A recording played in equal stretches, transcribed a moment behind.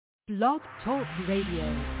Blog Talk Radio.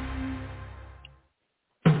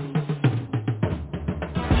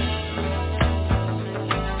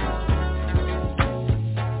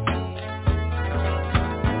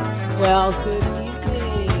 Well, good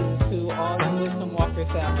evening to all the wisdom walkers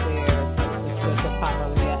out there. This is Jojopah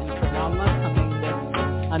and Nsoroma coming with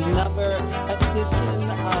another edition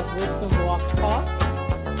of Wisdom Walk Talk.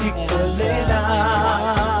 And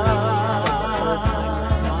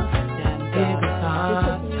this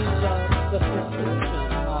is the conclusion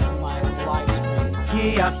of my live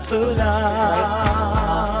stream. So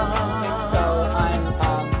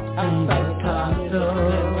I'm excited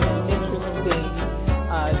about this interesting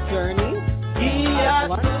journey. I've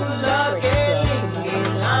learned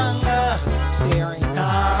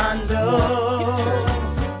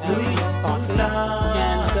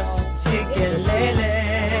some secrets tonight,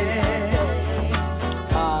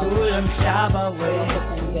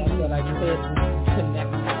 sharing that I could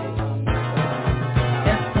connect my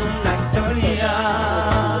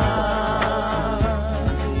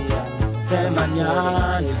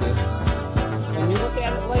when you look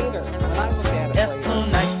at it later, when I look at it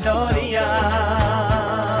later,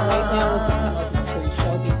 right now it's kind of a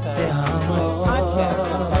pre-show because my podcast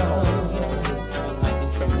on my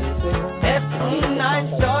intro music.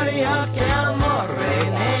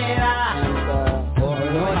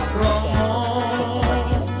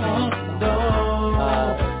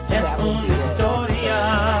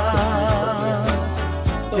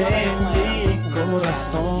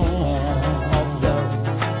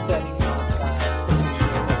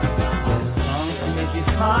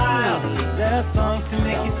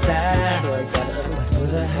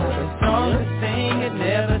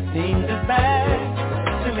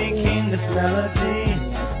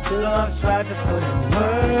 Try to put in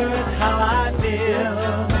words how I feel.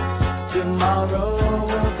 Tomorrow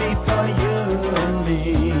will be for you and me.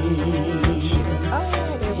 I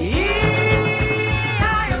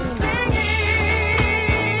am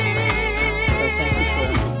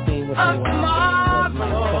singing of tomorrow.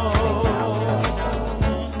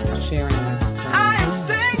 Sharing my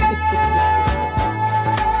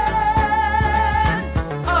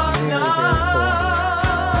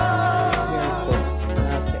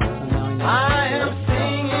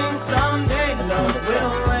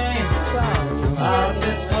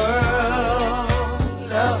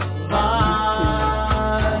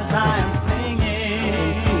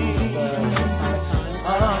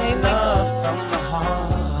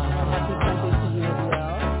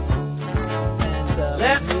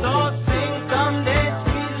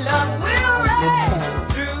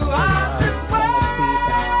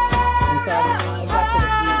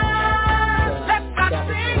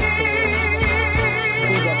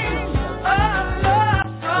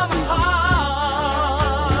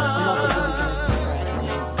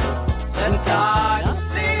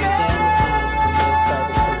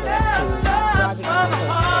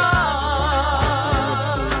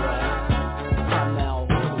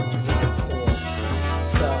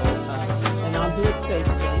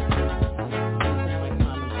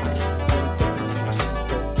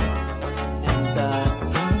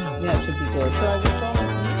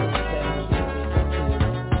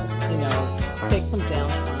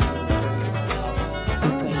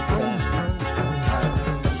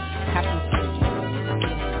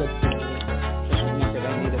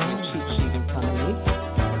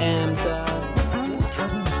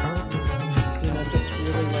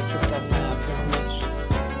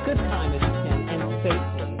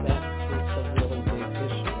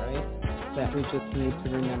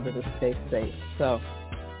safe. So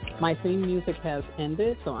my theme music has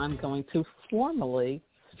ended, so I'm going to formally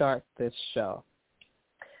start this show.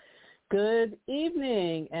 Good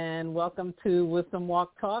evening and welcome to Wisdom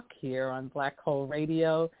Walk Talk here on Black Hole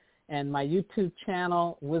Radio and my YouTube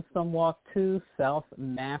channel, Wisdom Walk 2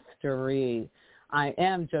 Self-Mastery. I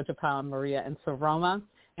am Jojopah Maria Nsoroma,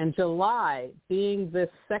 and July, being the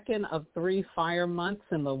second of 3 fire months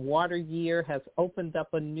in the water year, has opened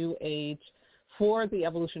up a new age for the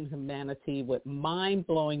evolution of humanity with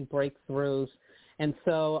mind-blowing breakthroughs. And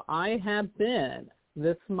so I have been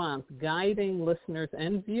this month guiding listeners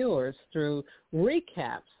and viewers through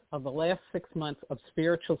recaps of the last 6 months of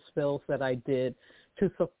spiritual spills that I did to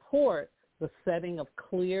support the setting of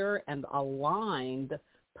clear and aligned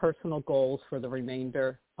personal goals for the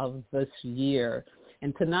remainder of this year.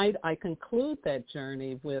 And tonight I conclude that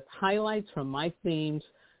journey with highlights from my themes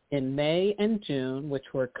in May and June,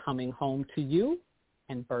 which were coming home to you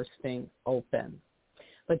and bursting open.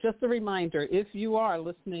 But just a reminder, if you are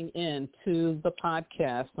listening in to the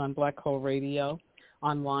podcast on Black Hole Radio,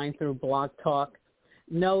 online through Blog Talk,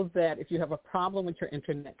 know that if you have a problem with your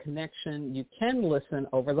internet connection, you can listen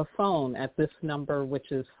over the phone at this number,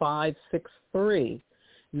 which is 563-999-3089.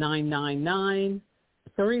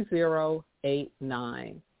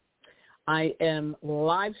 I am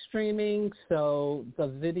live streaming, so the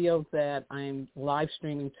video that I'm live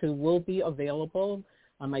streaming to will be available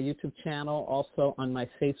on my YouTube channel, also on my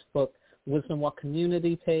Facebook Wisdom Walk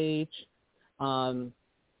community page,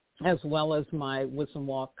 as well as my Wisdom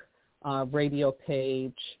Walk radio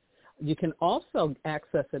page. You can also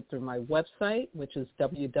access it through my website, which is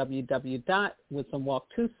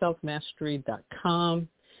www.wisdomwalk2selfmastery.com.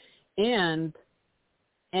 And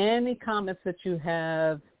any comments that you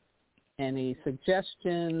have, any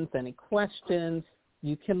suggestions, any questions,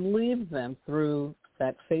 you can leave them through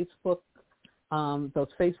that Facebook, those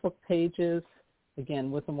Facebook pages.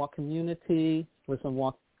 Again, Wisdom Walk Community, Wisdom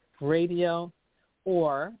Walk Radio,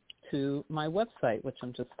 or to my website, which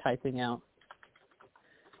I'm just typing out.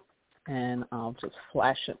 And I'll just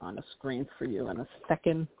flash it on the screen for you in a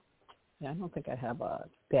second. Yeah, I don't think I have a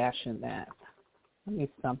dash in that. Let me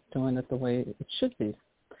stop doing it the way it should be.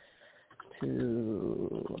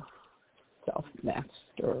 To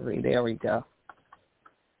self-mastery, there we go,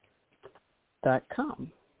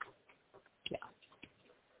 .com. Yeah.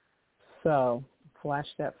 So flash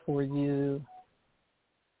that for you.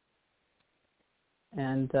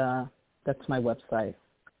 And that's my website.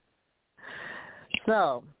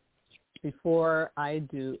 So before I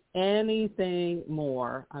do anything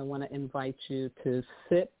more, I want to invite you to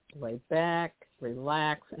sit, lay back,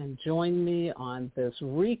 relax, and join me on this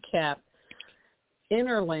recap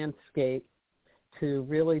inner landscape to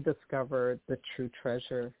really discover the true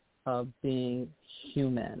treasure of being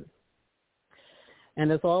human. And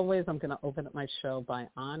as always, I'm going to open up my show by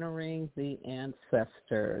honoring the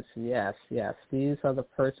ancestors. Yes, yes, these are the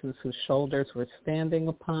persons whose shoulders we're standing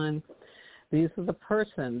upon. These are the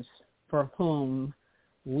persons for whom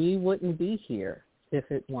we wouldn't be here if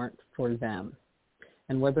it weren't for them.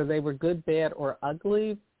 And whether they were good, bad, or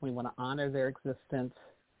ugly, we want to honor their existence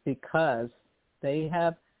because they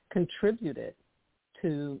have contributed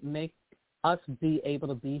to make us be able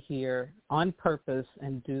to be here on purpose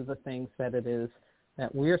and do the things that it is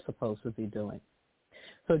that we're supposed to be doing.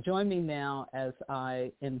 So join me now as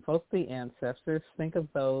I invoke the ancestors. Think of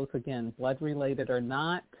those, again, blood-related or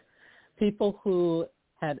not, people who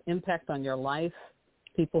had impact on your life,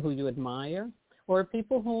 people who you admire, or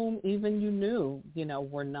people whom even you knew,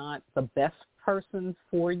 were not the best person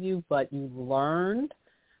for you, but you learned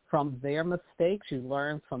from their mistakes, you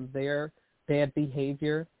learned from their bad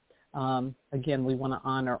behavior. Again, we want to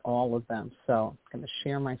honor all of them. So I'm going to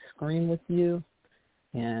share my screen with you,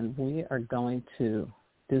 and we are going to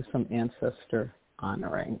do some ancestor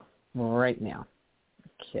honoring right now.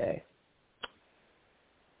 Okay.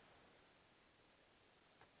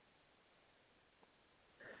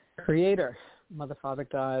 Creator, Mother, Father,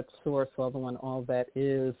 God, Source, all the one, all that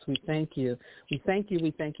is, we thank you. We thank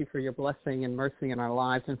you for your blessing and mercy in our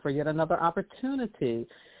lives and for yet another opportunity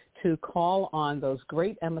to call on those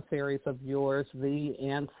great emissaries of yours, the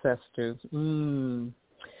ancestors.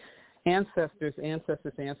 Ancestors,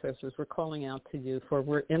 we're calling out to you, for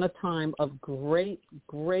we're in a time of great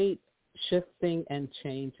shifting and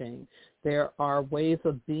changing. There are ways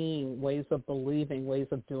of being, ways of believing, ways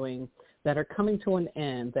of doing that are coming to an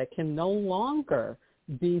end that can no longer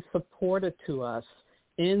be supported to us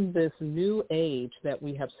in this new age that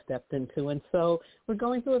we have stepped into. And so we're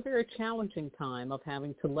going through a very challenging time of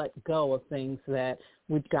having to let go of things that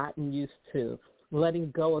we've gotten used to,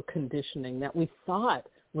 letting go of conditioning that we thought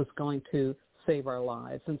was going to save our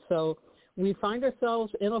lives. And so we find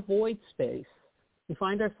ourselves in a void space. We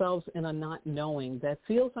find ourselves in a not knowing that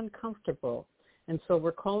feels uncomfortable. And so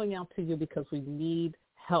we're calling out to you because we need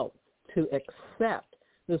help to accept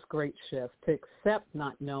this great shift, to accept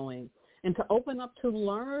not knowing, and to open up to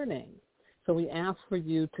learning. So we ask for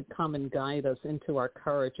you to come and guide us into our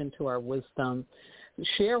courage, into our wisdom.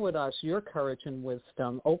 Share with us your courage and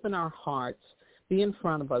wisdom. Open our hearts. Be in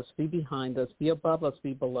front of us. Be behind us. Be above us.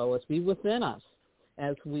 Be below us. Be within us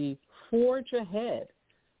as we forge ahead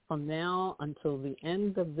from now until the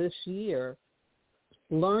end of this year,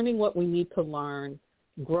 learning what we need to learn,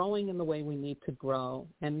 growing in the way we need to grow,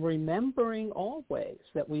 and remembering always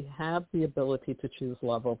that we have the ability to choose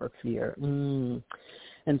love over fear. And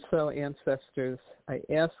so, ancestors, I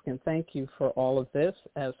ask and thank you for all of this,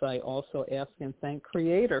 as I also ask and thank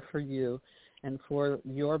Creator for you and for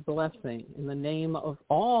your blessing in the name of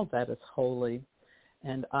all that is holy.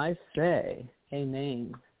 And I say,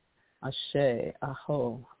 Amen, Ashe,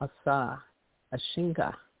 Aho, Asa,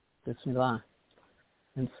 Ashinga, Bismillah.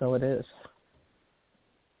 And so it is.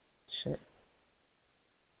 Shit.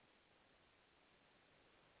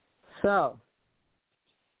 So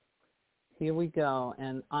here we go.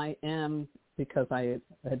 And I am, because I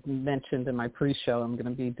had mentioned in my pre-show, I'm going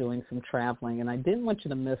to be doing some traveling. And I didn't want you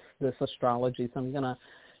to miss this astrology, so I'm going to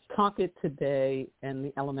talk it today and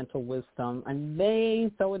the elemental wisdom. I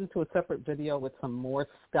may throw it into a separate video with some more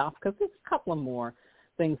stuff because there's a couple of more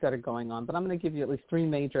things that are going on. But I'm going to give you at least three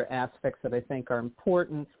major aspects that I think are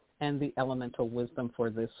important and the elemental wisdom for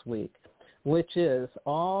this week, which is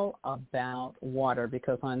all about water,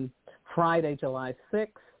 because on Friday, July 6th,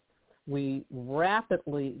 we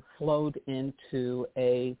rapidly flowed into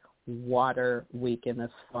a water week in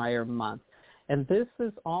this fire month. And this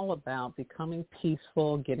is all about becoming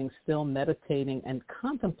peaceful, getting still, meditating, and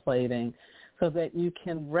contemplating so that you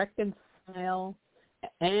can reconcile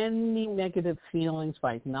any negative feelings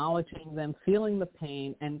by acknowledging them, feeling the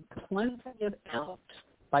pain, and cleansing it out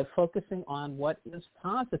by focusing on what is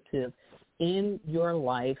positive in your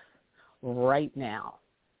life right now,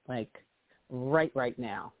 like right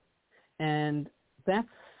now. And that's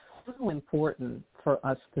so important for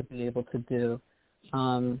us to be able to do,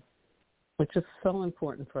 which is so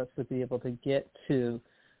important for us to be able to get to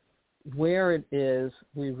where it is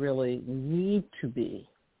we really need to be,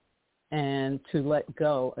 and to let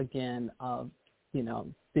go again of,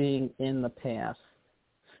 being in the past,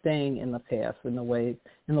 staying in the past in the ways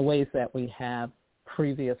that we have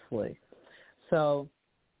previously. So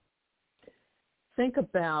think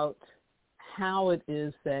about how it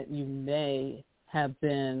is that you may have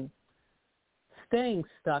been staying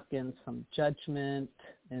stuck in some judgment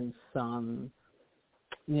and some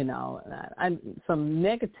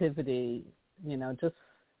negativity, just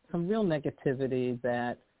some real negativity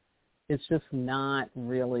that is just not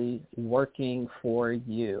really working for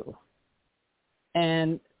you.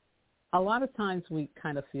 And a lot of times we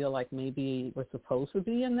kind of feel like maybe we're supposed to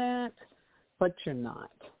be in that, but you're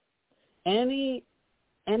not. Any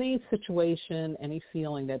situation, any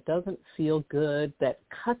feeling that doesn't feel good, that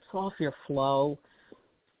cuts off your flow,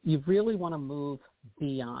 you really want to move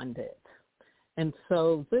beyond it. And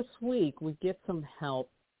so this week we get some help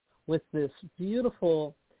with this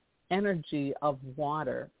beautiful energy of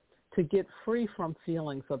water to get free from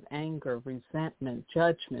feelings of anger, resentment,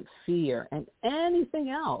 judgment, fear, and anything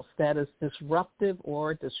else that is disruptive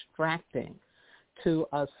or distracting to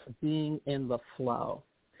us being in the flow.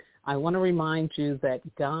 I want to remind you that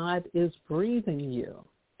God is breathing you,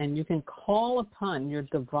 and you can call upon your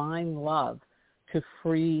divine love to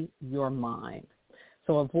free your mind.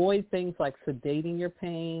 So avoid things like sedating your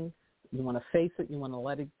pain. You want to face it. You want to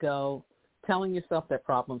let it go. Telling yourself that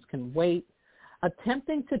problems can wait.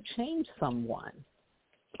 Attempting to change someone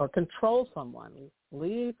or control someone.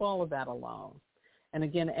 Leave all of that alone. And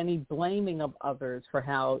again, any blaming of others for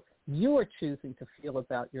how you are choosing to feel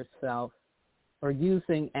about yourself, or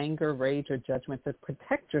using anger, rage, or judgment to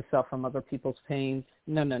protect yourself from other people's pain.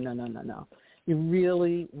 No. You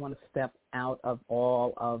really want to step out of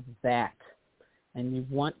all of that, and you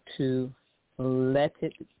want to let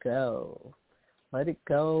it go. Let it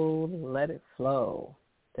go, let it flow.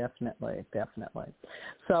 Definitely.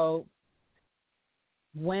 So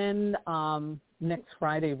when next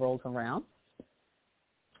Friday rolls around,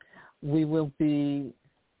 we will be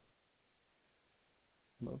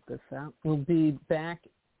We'll be back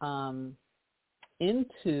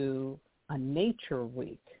into a nature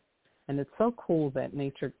week. And it's so cool that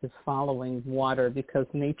nature is following water, because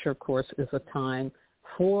nature, of course, is a time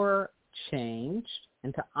for change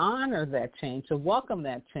and to honor that change, to welcome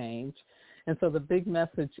that change. And so the big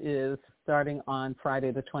message is, starting on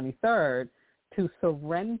Friday the 23rd, to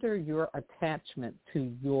surrender your attachment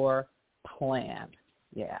to your plan.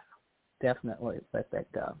 Yeah, definitely let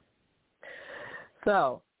that go.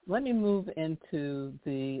 So let me move into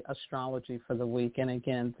the astrology for the week. And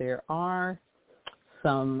again, there are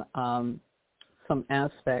some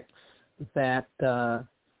aspects that I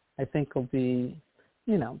think will be,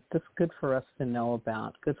 just good for us to know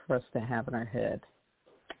about, good for us to have in our head.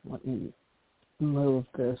 Let me move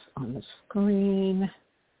this on the screen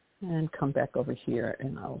and come back over here,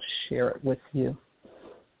 and I'll share it with you.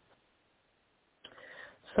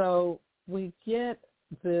 So we get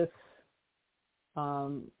this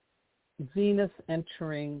Venus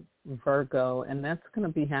entering Virgo, and that's going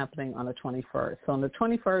to be happening on the 21st. So on the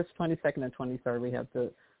 21st, 22nd, and 23rd, we have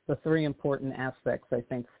the three important aspects, I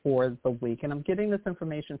think, for the week. And I'm getting this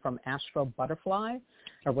information from Astro Butterfly.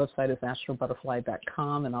 Our website is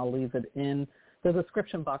astrobutterfly.com, and I'll leave it in the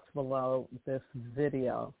description box below this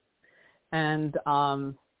video. And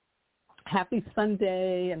happy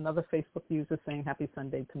Sunday. Another Facebook user saying happy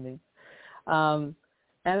Sunday to me.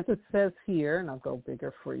 As it says here, and I'll go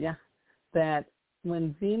bigger for you, that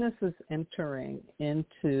when Venus is entering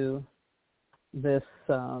into this,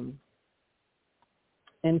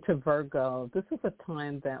 into Virgo, this is a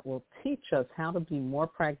time that will teach us how to be more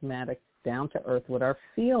pragmatic, down to earth with our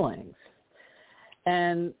feelings.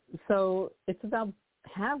 And so it's about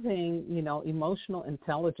having, emotional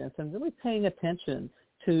intelligence and really paying attention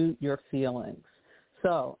to your feelings.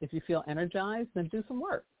 So if you feel energized, then do some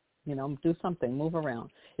work, do something, move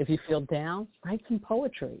around. If you feel down, write some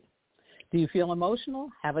poetry. Do you feel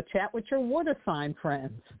emotional? Have a chat with your water sign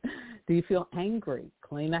friends. Do you feel angry?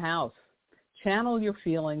 Clean the house. Channel your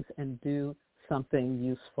feelings and do something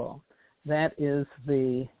useful. That is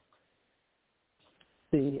the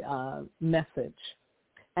message.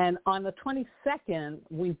 And on the 22nd,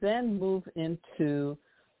 we then move into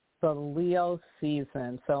the Leo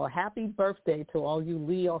season. So happy birthday to all you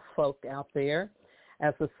Leo folk out there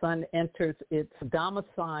as the sun enters its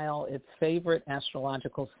domicile, its favorite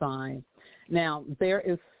astrological sign. Now, there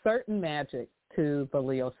is certain magic to the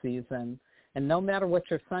Leo season. And no matter what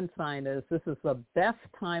your sun sign is, this is the best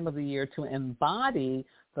time of the year to embody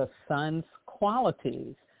the sun's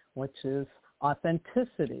qualities, which is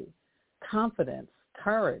authenticity, confidence,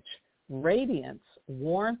 courage, radiance,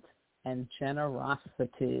 warmth, and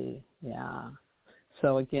generosity. Yeah.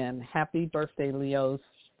 So again, happy birthday, Leos.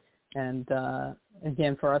 And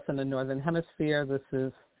again, for us in the Northern Hemisphere, this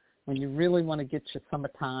is when you really want to get your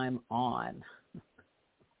summertime on.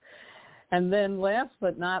 And then last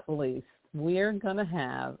but not least, we're going to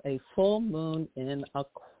have a full moon in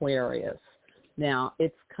Aquarius. Now,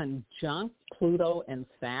 it's conjunct Pluto and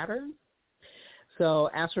Saturn. So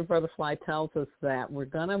Astro Butterfly tells us that we're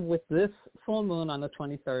going to, with this full moon on the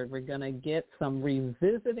 23rd, we're going to get some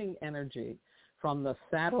revisiting energy from the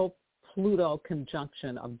Saturn-Pluto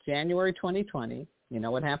conjunction of January 2020. You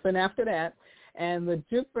know what happened after that. And the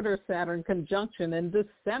Jupiter-Saturn conjunction in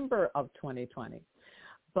December of 2020.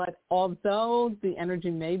 But although the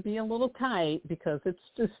energy may be a little tight because it's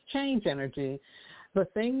just change energy, the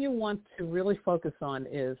thing you want to really focus on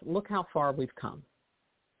is look how far we've come.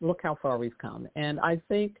 Look how far we've come. And I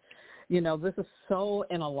think, this is so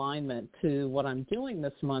in alignment to what I'm doing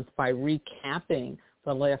this month by recapping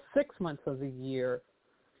the last 6 months of the year.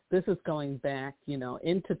 This is going back,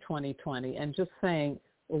 into 2020 and just saying,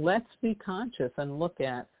 let's be conscious and look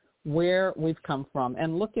at where we've come from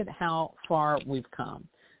and look at how far we've come.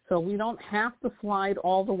 So we don't have to slide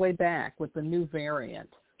all the way back with the new variant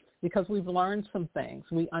because we've learned some things.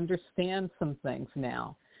 We understand some things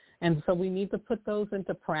now. And so we need to put those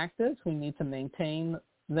into practice. We need to maintain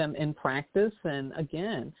them in practice. And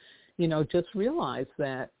again, just realize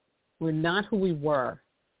that we're not who we were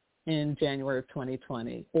in January of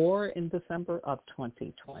 2020 or in December of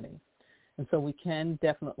 2020. And so we can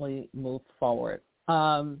definitely move forward.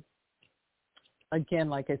 Again,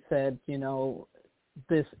 like I said,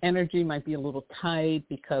 this energy might be a little tight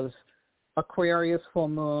because Aquarius full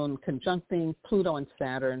moon conjuncting Pluto and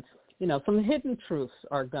Saturn, some hidden truths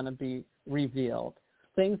are going to be revealed.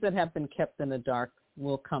 Things that have been kept in the dark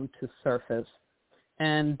will come to surface.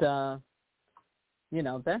 And,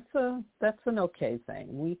 that's an okay thing.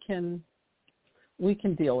 We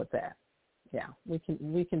can deal with that. Yeah,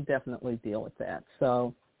 we can definitely deal with that.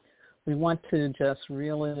 So we want to just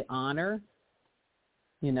really honor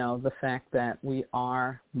the fact that we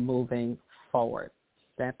are moving forward.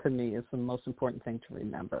 That, to me, is the most important thing to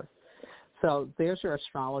remember. So there's your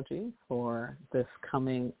astrology for this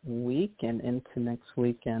coming week and into next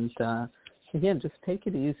week. And, again, just take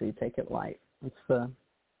it easy. Take it light. It's the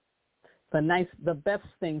best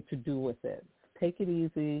thing to do with it. Take it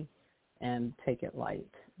easy and take it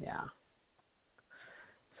light. Yeah.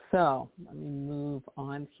 So let me move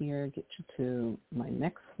on here, get you to my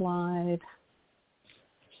next slide.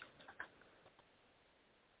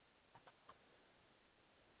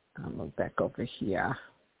 I'll move back over here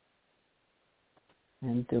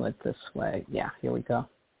and do it this way. Yeah, here we go.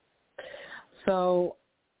 So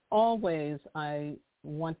always I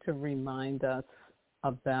want to remind us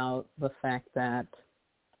about the fact that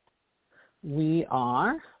we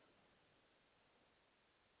are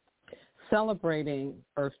celebrating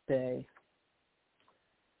Earth Day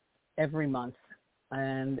every month.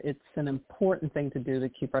 And it's an important thing to do to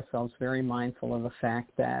keep ourselves very mindful of the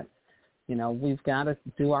fact that we've got to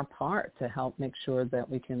do our part to help make sure that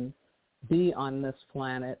we can be on this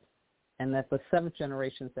planet and that the seventh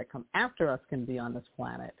generations that come after us can be on this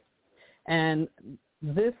planet. And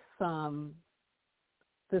this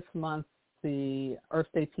month, the Earth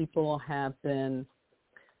Day people have been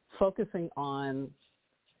focusing on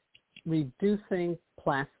reducing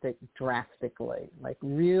plastic drastically, like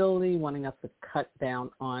really wanting us to cut down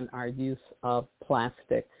on our use of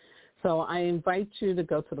plastic. So I invite you to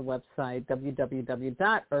go to the website,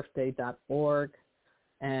 www.earthday.org,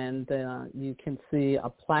 and you can see a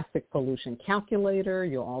plastic pollution calculator.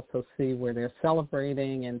 You'll also see where they're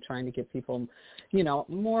celebrating and trying to get people,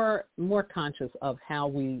 more conscious of how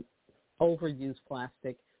we overuse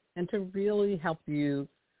plastic, and to really help you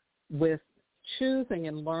with choosing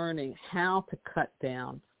and learning how to cut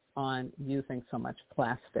down on using so much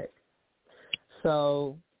plastic.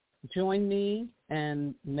 So join me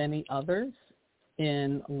and many others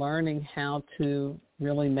in learning how to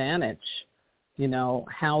really manage,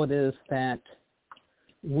 how it is that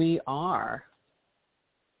we are,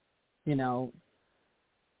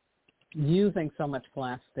 using so much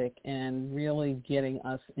plastic, and really getting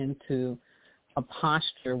us into a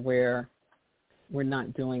posture where we're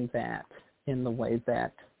not doing that in the way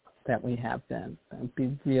that we have been. It would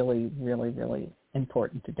be really, really, really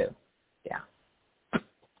important to do. Yeah.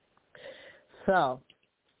 So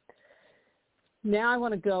now I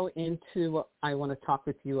want to go into what I want to talk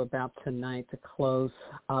with you about tonight to close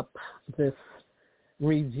up this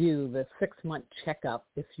review, the 6-month checkup,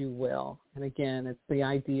 if you will. And again, the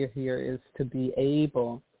idea here is to be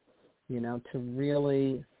able, to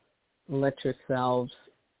really let yourselves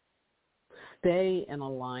stay in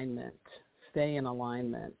alignment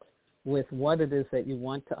with what it is that you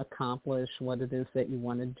want to accomplish, what it is that you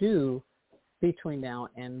want to do between now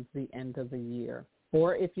and the end of the year.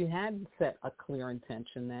 Or if you had set a clear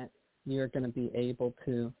intention, that you're going to be able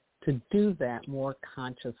to do that more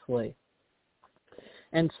consciously.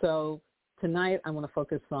 And so tonight I want to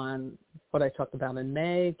focus on what I talked about in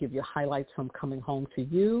May, give you highlights from coming home to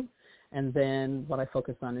you, and then what I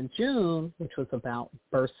focused on in June, which was about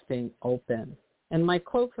bursting open. And my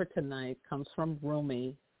quote for tonight comes from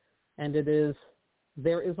Rumi, and it is,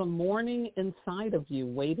 "There is a morning inside of you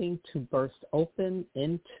waiting to burst open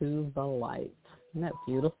into the light." Isn't that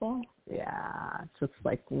beautiful? Yeah, it's just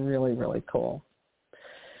like really, really cool.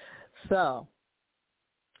 So,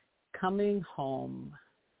 coming home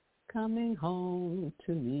to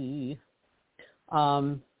me.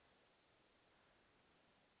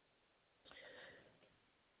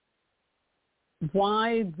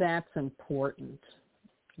 Why that's important,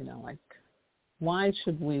 why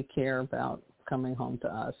should we care about coming home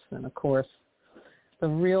to us? And of course, the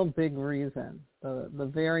real big reason, the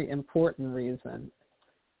very important reason,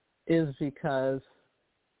 is because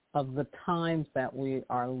of the times that we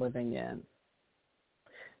are living in.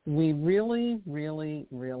 We really, really,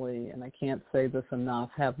 really, and I can't say this enough,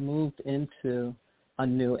 have moved into a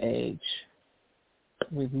new age.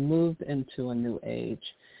 We've moved into a new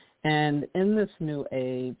age. And in this new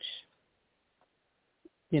age,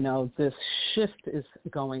 this shift is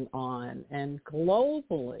going on. And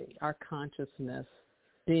globally, our consciousness,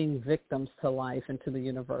 being victims to life and to the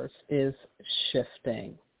universe, is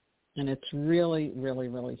shifting. And it's really, really,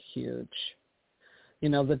 really huge.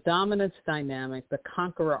 The dominance dynamic, the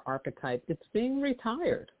conqueror archetype, it's being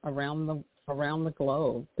retired around the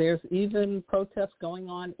globe. There's even protests going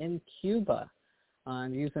on in Cuba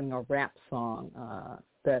on using a rap song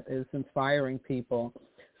that is inspiring people.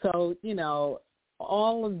 So,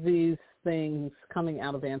 all of these things coming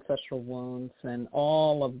out of ancestral wounds, and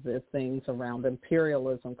all of the things around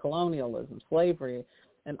imperialism, colonialism, slavery,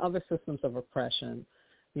 and other systems of oppression,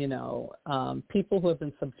 people who have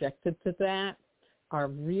been subjected to that are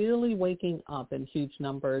really waking up in huge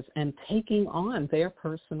numbers and taking on their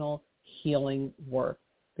personal healing work.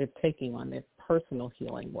 They're taking on their personal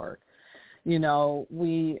healing work.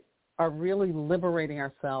 We are really liberating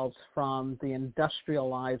ourselves from the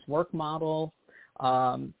industrialized work model,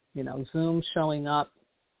 Zoom showing up,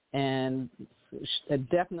 and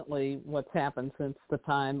definitely what's happened since the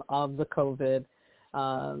time of the COVID.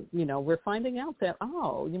 We're finding out that,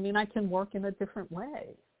 you mean I can work in a different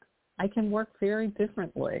way? I can work very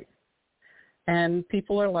differently. And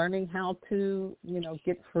people are learning how to,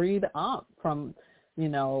 get freed up from,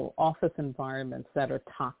 office environments that are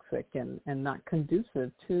toxic and not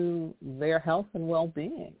conducive to their health and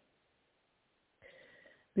well-being.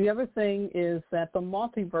 The other thing is that the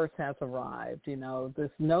multiverse has arrived. This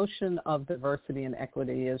notion of diversity and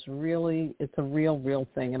equity is really, it's a real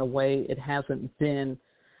thing in a way it hasn't been.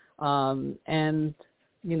 We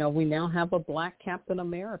now have a Black Captain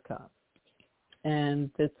America, and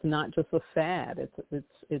it's not just a fad.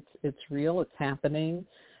 It's real. It's happening,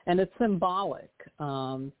 and it's symbolic.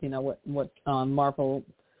 What Marvel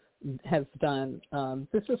has done.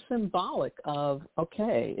 This is symbolic of,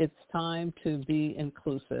 okay, it's time to be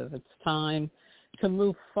inclusive. It's time to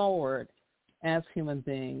move forward as human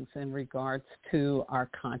beings in regards to our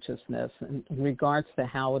consciousness, in regards to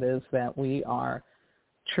how it is that we are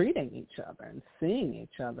treating each other and seeing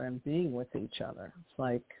each other and being with each other. It's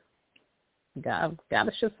like, got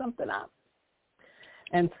to shift something up.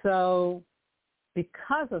 And so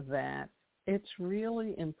because of that, it's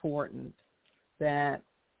really important that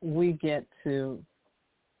we get to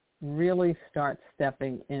really start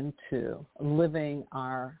stepping into living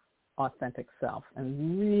our authentic self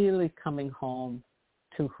and really coming home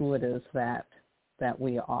to who it is that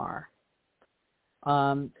we are.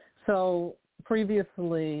 So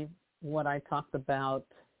previously, what I talked about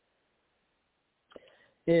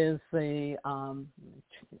is it's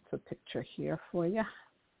a picture here for you.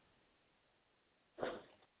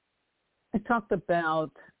 I talked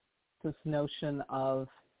about this notion of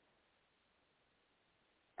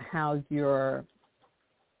how your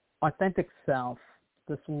authentic self,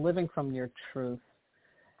 this living from your truth,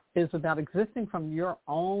 is about existing from your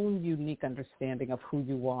own unique understanding of who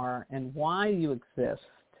you are and why you exist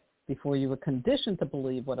before you were conditioned to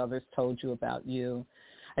believe what others told you about you.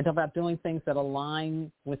 I talk about doing things that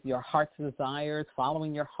align with your heart's desires,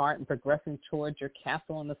 following your heart and progressing towards your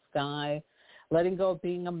castle in the sky, letting go of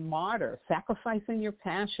being a martyr, sacrificing your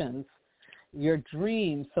passions, your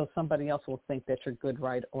dreams so somebody else will think that you're good,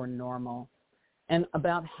 right, or normal, and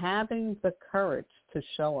about having the courage to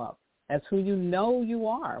show up as who you know you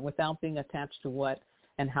are without being attached to what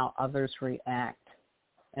and how others react.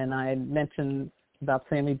 And I mentioned about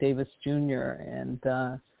Sammy Davis Jr. and,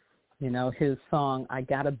 his song, I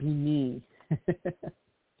Gotta Be Me.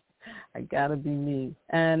 I Gotta Be Me.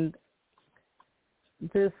 And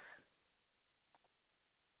this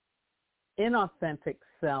inauthentic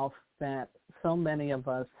self that so many of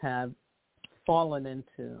us have fallen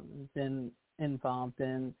into, been involved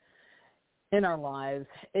in our lives,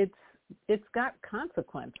 it's got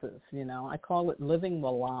consequences, I call it living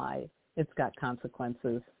the lie. It's got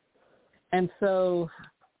consequences. And so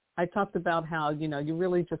I talked about how, you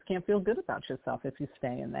really just can't feel good about yourself if you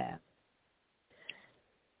stay in that.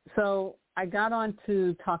 So I got on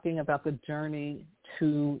to talking about the journey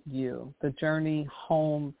to you, the journey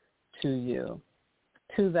home to you,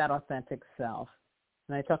 to that authentic self.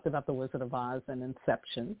 And I talked about The Wizard of Oz and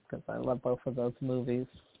Inception, because I love both of those movies.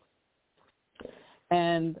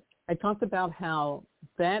 And I talked about how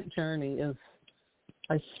that journey is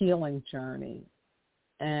a healing journey,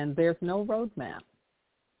 and there's no roadmap.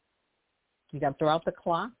 You got to throw out the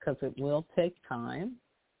clock because it will take time,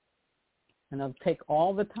 and it'll take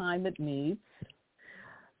all the time it needs.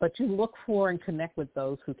 But you look for and connect with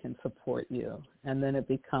those who can support you, and then it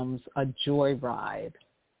becomes a joyride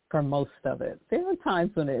for most of it. There are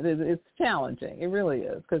times when it's challenging. It really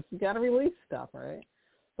is, because you got to release stuff, right?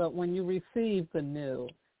 But when you receive the new,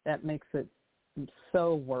 that makes it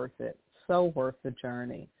so worth it, so worth the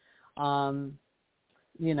journey.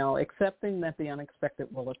 Accepting that the unexpected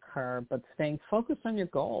will occur, but staying focused on your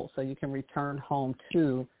goals so you can return home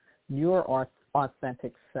to your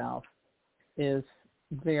authentic self is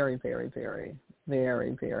very, very, very,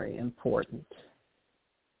 very, very important.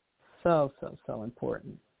 So, so, so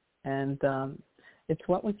important. And it's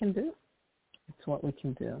what we can do. It's what we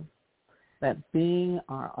can do. That being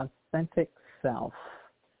our authentic self,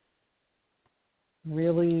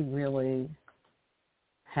 really, really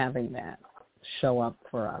having that show up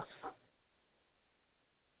for us.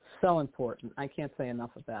 So important. I can't say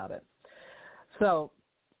enough about it. So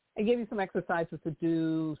I gave you some exercises to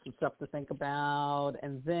do, some stuff to think about,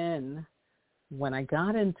 and then when I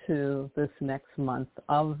got into this next month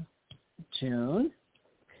of June,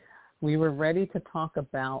 we were ready to talk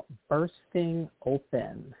about bursting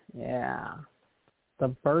open. Yeah, the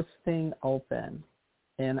bursting open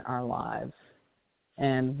in our lives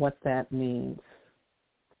and what that means,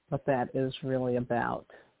 what that is really about.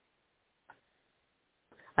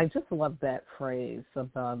 I just love that phrase of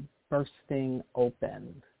bursting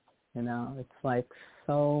open. It's like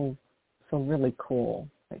so really cool.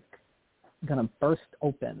 Like, I'm going to burst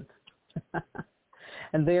open.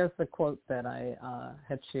 And there's the quote that I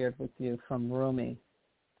had shared with you from Rumi.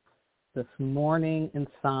 This morning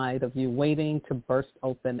inside of you, waiting to burst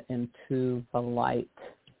open into the light.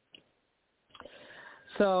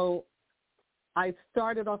 So I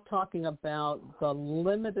started off talking about the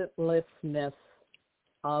limitlessness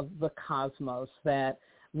of the cosmos, that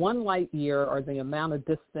 1 light year, or the amount of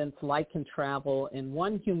distance light can travel in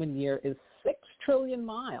 1 human year, is 6 trillion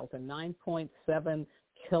miles and 9.7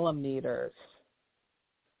 kilometers.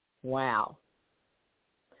 Wow.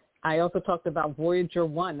 I also talked about Voyager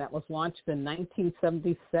 1 that was launched in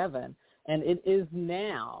 1977, and it is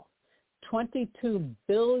now 22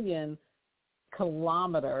 billion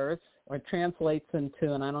kilometers, or translates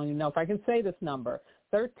into, and I don't even know if I can say this number,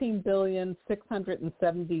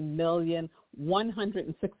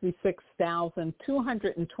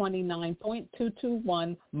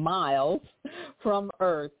 13,670,166,229.221 miles from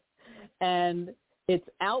Earth. And it's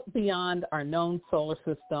out beyond our known solar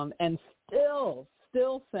system and still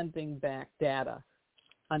sending back data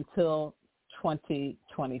until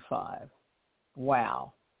 2025.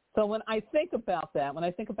 Wow. So when I think about that, when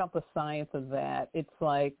I think about the science of that, it's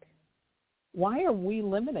like, why are we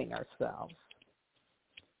limiting ourselves?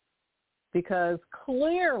 Because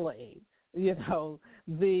clearly, you know,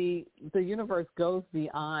 the universe goes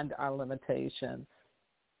beyond our limitations.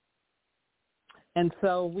 And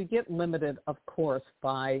so we get limited, of course,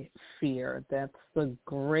 by fear. That's the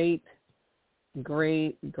great,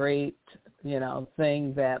 you know,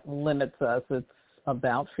 thing that limits us. It's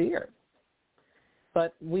about fear.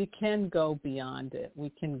 But we can go beyond it.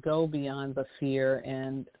 We can go beyond the fear,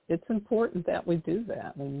 and it's important that we do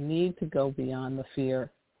that. We need to go beyond the fear.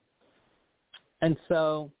 And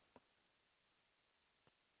so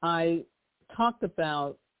I talked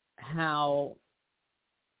about how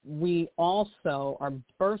we also are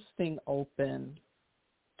bursting open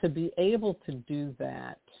to be able to do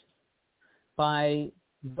that by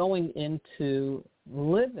going into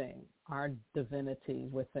living our divinity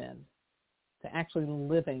within, to actually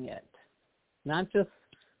living it, not just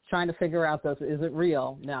trying to figure out, is it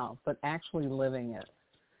real? No, but actually living it.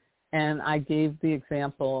 And I gave the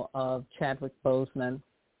example of Chadwick Boseman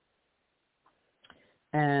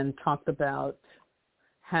and talked about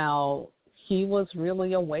how he was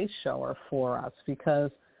really a way shower for us, because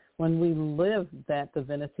when we live that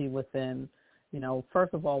divinity within, you know,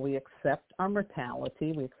 first of all, we accept our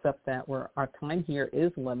mortality. We accept that our time here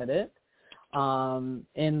is limited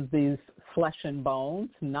in these flesh and bones,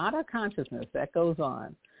 not our consciousness. That goes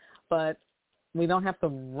on. But we don't have to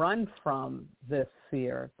run from this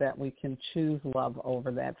fear, that we can choose love over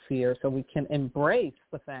that fear, so we can embrace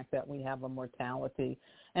the fact that we have a mortality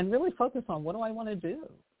and really focus on, what do I want to do?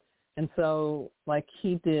 And so, like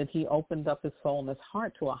he did, he opened up his soul and his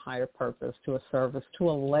heart to a higher purpose, to a service, to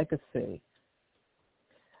a legacy.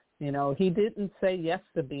 You know, he didn't say yes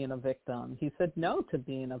to being a victim. He said no to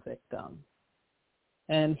being a victim.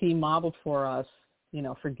 And he modeled for us, you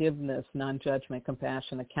know, forgiveness, non-judgment,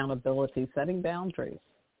 compassion, accountability, setting boundaries.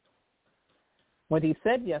 What he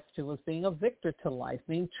said yes to was being a victor to life,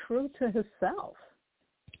 being true to himself,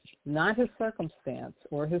 not his circumstance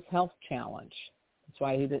or his health challenge. That's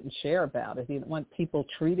why he didn't share about it. He didn't want people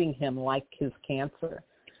treating him like his cancer.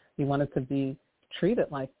 He wanted to be treated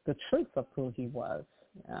like the truth of who he was.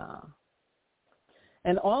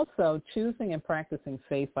 And also choosing and practicing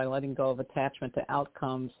faith by letting go of attachment to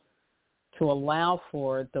outcomes to allow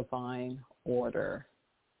for divine order.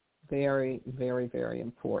 Very, very, very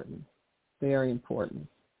important. Very important.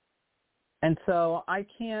 And so I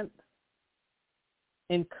can't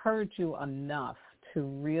encourage you enough to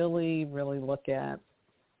really, really look at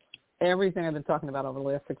everything I've been talking about over the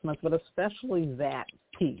last 6 months, but especially that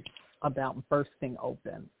piece about bursting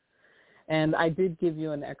open. And I did give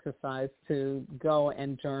you an exercise to go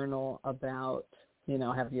and journal about, you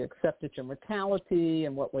know, have you accepted your mortality,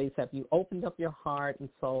 and what ways have you opened up your heart and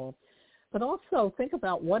soul? But also think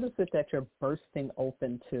about, what is it that you're bursting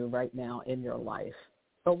open to right now in your life?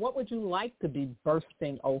 Or what would you like to be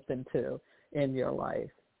bursting open to in your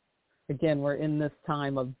life? Again, we're in this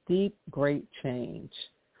time of deep, great change.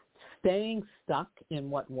 Staying stuck in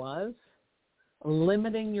what was,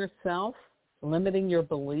 limiting yourself, limiting your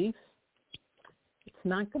beliefs, it's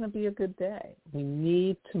not going to be a good day. We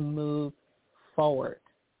need to move forward,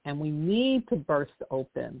 and we need to burst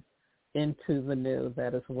open into the new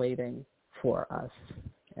that is waiting for us.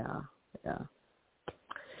 Yeah.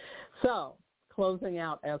 So, closing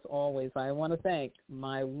out, as always, I want to thank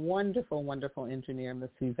my wonderful, wonderful engineer, Miss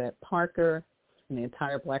Yvette Parker, and the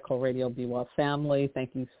entire Black Hole Radio Be Well family.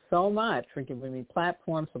 Thank you so much for giving me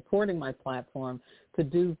platform, supporting my platform to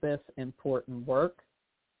do this important work.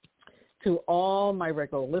 To all my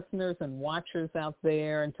regular listeners and watchers out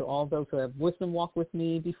there, and to all those who have wisdom walked with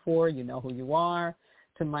me before, you know who you are.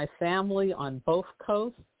 To my family on both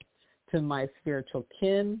coasts, to my spiritual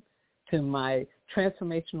kin, to my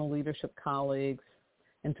transformational leadership colleagues,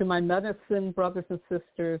 and to my medicine brothers and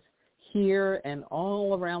sisters here and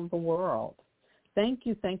all around the world. Thank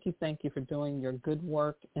you for doing your good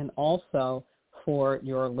work, and also for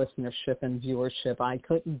your listenership and viewership. I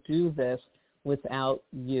couldn't do this without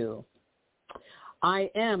you.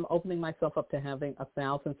 I am opening myself up to having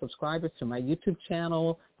 1,000 subscribers to my YouTube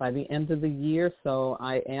channel by the end of the year, so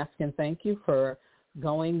I ask and thank you for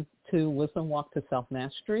going to Wisdom Walk to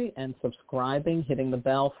Self-Mastery and subscribing, hitting the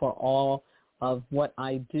bell for all of what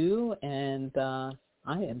I do, and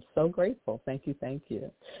I am so grateful. Thank you, thank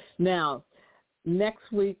you. Now,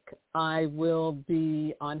 next week I will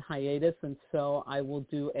be on hiatus, and so I will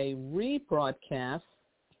do a rebroadcast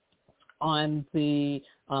on the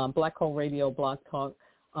Black Hole Radio Blog Talk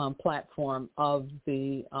platform of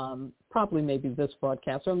the probably maybe this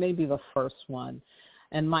broadcast or maybe the first one.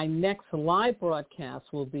 And my next live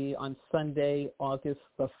broadcast will be on Sunday, August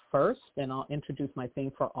the 1st, and I'll introduce my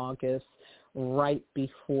theme for August right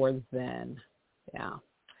before then. Yeah.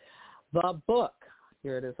 The book,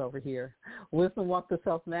 here it is over here, Wisdom Walk to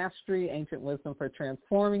Self-Mastery, Ancient Wisdom for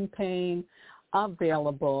Transforming Pain,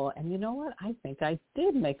 available. And you know what? I think I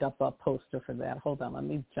did make up a poster for that. Hold on. Let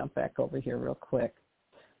me jump back over here real quick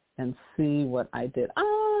and see what I did.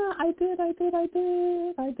 I did.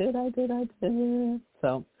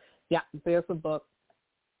 So, yeah, there's a book.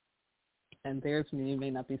 And there's me. You may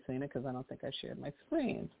not be seeing it because I don't think I shared my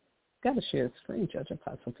screen. Got to share the screen,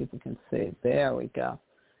 Jojopah, so people can see. There we go.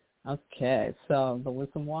 Okay, so the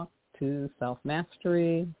Wisdom Walk to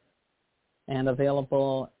Self-Mastery, and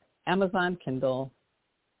available Amazon, Kindle,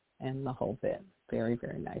 and the whole bit. Very,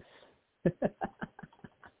 very nice.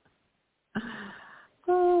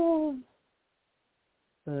 Oh,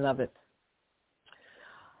 love it.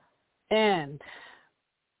 And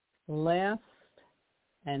last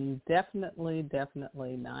and definitely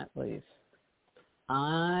not least,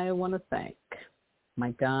 I want to thank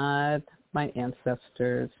my God, my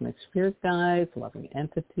ancestors, my spirit guides, loving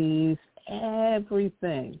entities,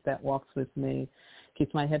 everything that walks with me,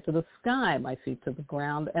 keeps my head to the sky, my feet to the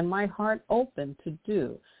ground, and my heart open to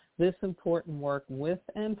do this important work with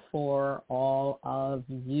and for all of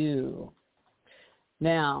you.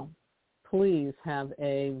 Now, please have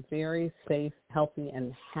a very safe, healthy,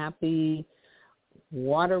 and happy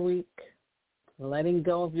water week, letting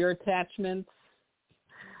go of your attachments.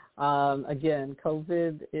 Again,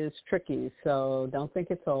 COVID is tricky, so don't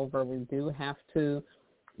think it's over. We do have to,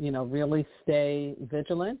 really stay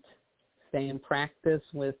vigilant, stay in practice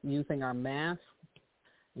with using our masks.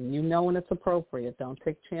 And when it's appropriate. Don't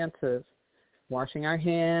take chances. Washing our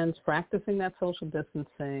hands, practicing that social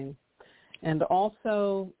distancing, and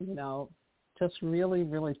also, just really,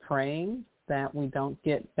 really praying that we don't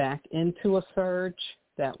get back into a surge,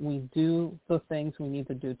 that we do the things we need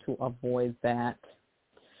to do to avoid that.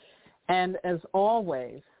 And as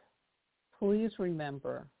always, please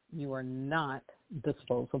remember you are not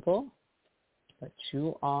disposable, but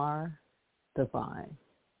you are divine.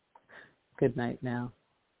 Good night now.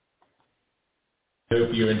 I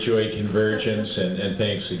hope you enjoyed Convergence, and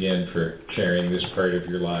thanks again for sharing this part of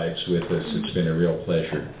your lives with us. It's been a real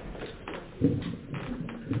pleasure.